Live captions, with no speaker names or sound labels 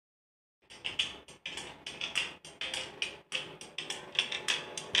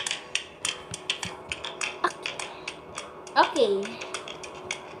Okay.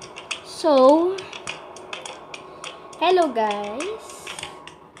 So, hello guys.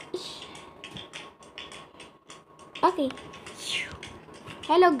 Okay.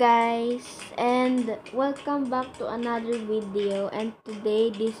 Hello guys and welcome back to another video, and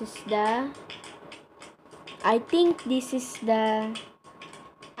today this is the I think this is the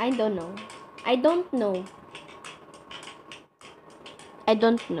I don't know. I don't know. I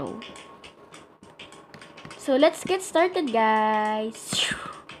don't know. So let's get started, guys.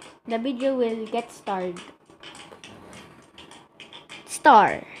 The video will get started.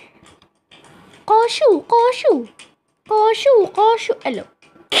 Star. Koshu, Koshu. Koshu, Koshu. Hello.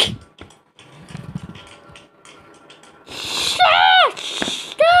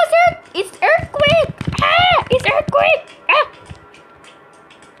 It's earthquake. Ah, it's earthquake. Ah.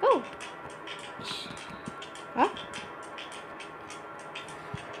 Oh. Huh?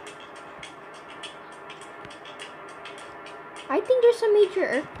 I think there's a major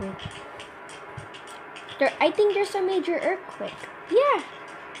earthquake. I think there's a major earthquake. Yeah.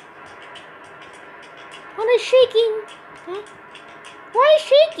 Oh, it's shaking. Huh? Why is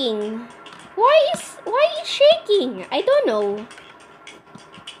shaking? Why is shaking? I don't know.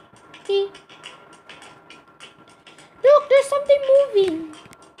 See? Look, there's something moving.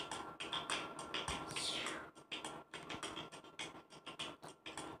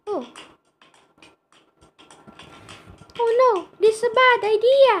 Oh. Oh no, this is a bad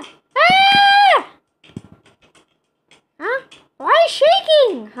idea. Ah! Huh? Why is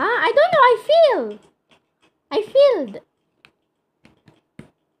shaking? Huh? I don't know. I feel.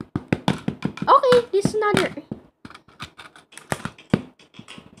 Okay, this is another.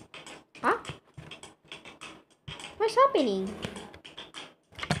 Huh? What's happening?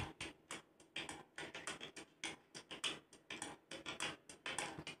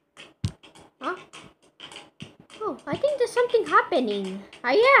 Huh? Oh, I think there's something happening.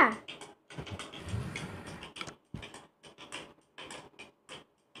 Ah, yeah.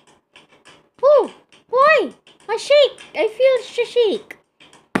 Oh, why? I shake. I feel shake.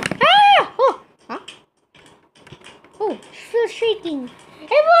 Ah! Oh, huh? Oh, I feel shaking.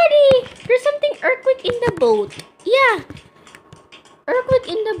 Everybody, there's something earthquake in the boat. Yeah, earthquake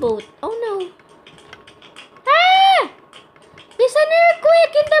in the boat. Oh no. Ah! There's an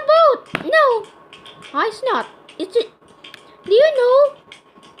earthquake in the boat. No. Oh, it's not. It's. Do you know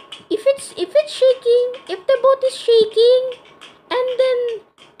if it's shaking? If the boat is shaking, and then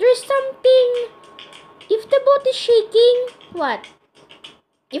there's something. If the boat is shaking, what?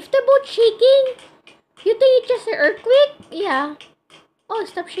 If the boat's shaking, you think it's just an earthquake? Yeah. Oh,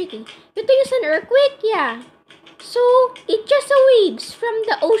 stop shaking. You think it's an earthquake? Yeah. So, it's just a waves from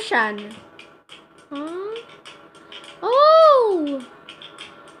the ocean. Huh? Oh!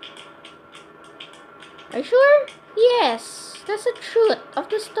 Are you sure? Yes. That's the truth of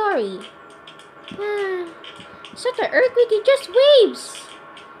the story. It's not an earthquake, it's just waves.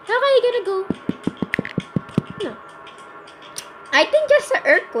 How are you gonna go? No. I think just an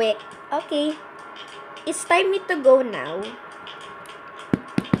earthquake. Okay. It's time me to go now.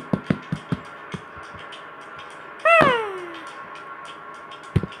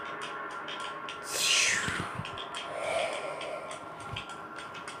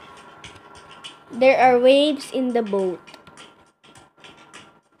 There are waves in the boat.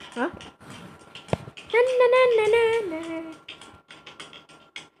 Huh? Na na na na na na.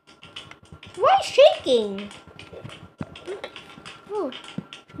 Why shaking? Oh.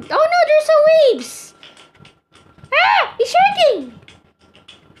 Oh no, there's a waves. Ah! It's shaking.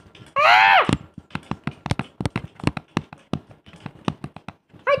 Ah!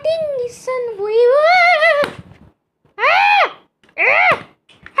 I think it's an wave. Ah! Ah!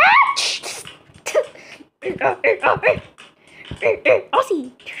 Aussie.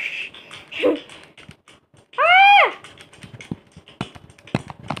 Ah!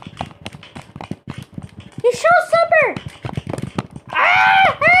 It's showstopper. Ah!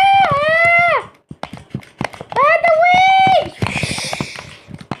 Ah! Ah! Ah! The waves.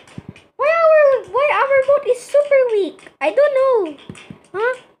 Why our boat is super weak? I don't know.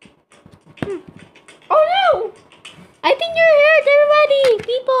 Huh? Oh no! I think you're hurt, everybody,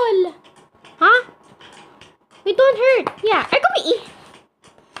 people. Huh? We don't hurt. Yeah, I got me.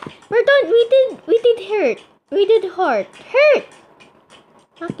 We did hurt. We did hurt. Hurt.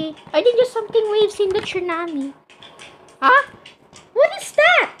 Okay. I think there's something waves in the tsunami. Huh? What is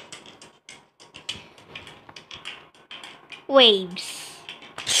that? Waves.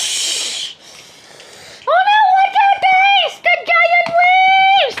 Oh no, what are these? The giant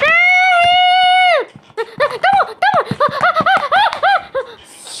waves! Ah! Come on, come on!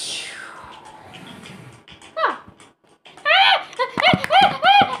 Ah!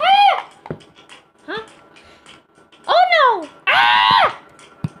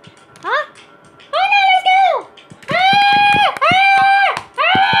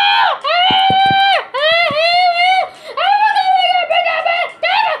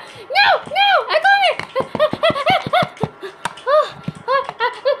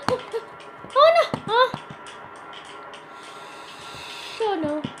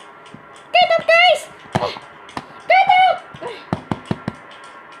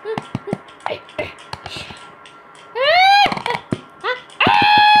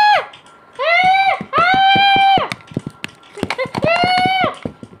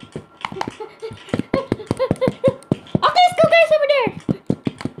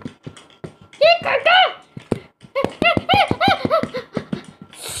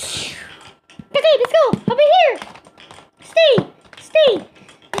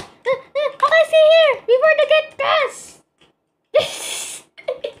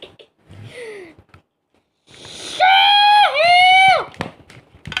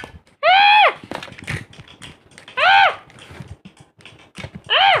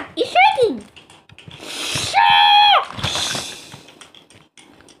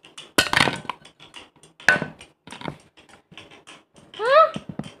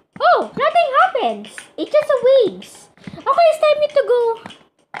 happens. It's just a waves. Okay, it's time to go.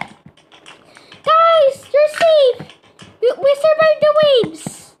 Guys, you're safe. We survived the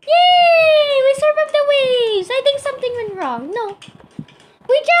waves. Yay! We survived the waves. I think something went wrong. No.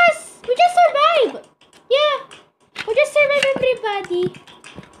 We just survived. Yeah. We just survived, everybody.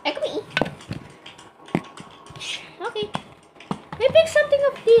 Come here. Okay. I picked something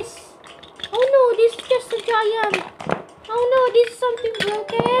of this. Oh no, this is just a giant. Oh no, this is something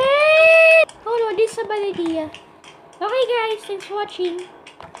broken. Oh no, this is a bad idea. Okay guys, thanks for watching.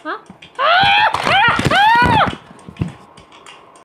 Huh? Ah!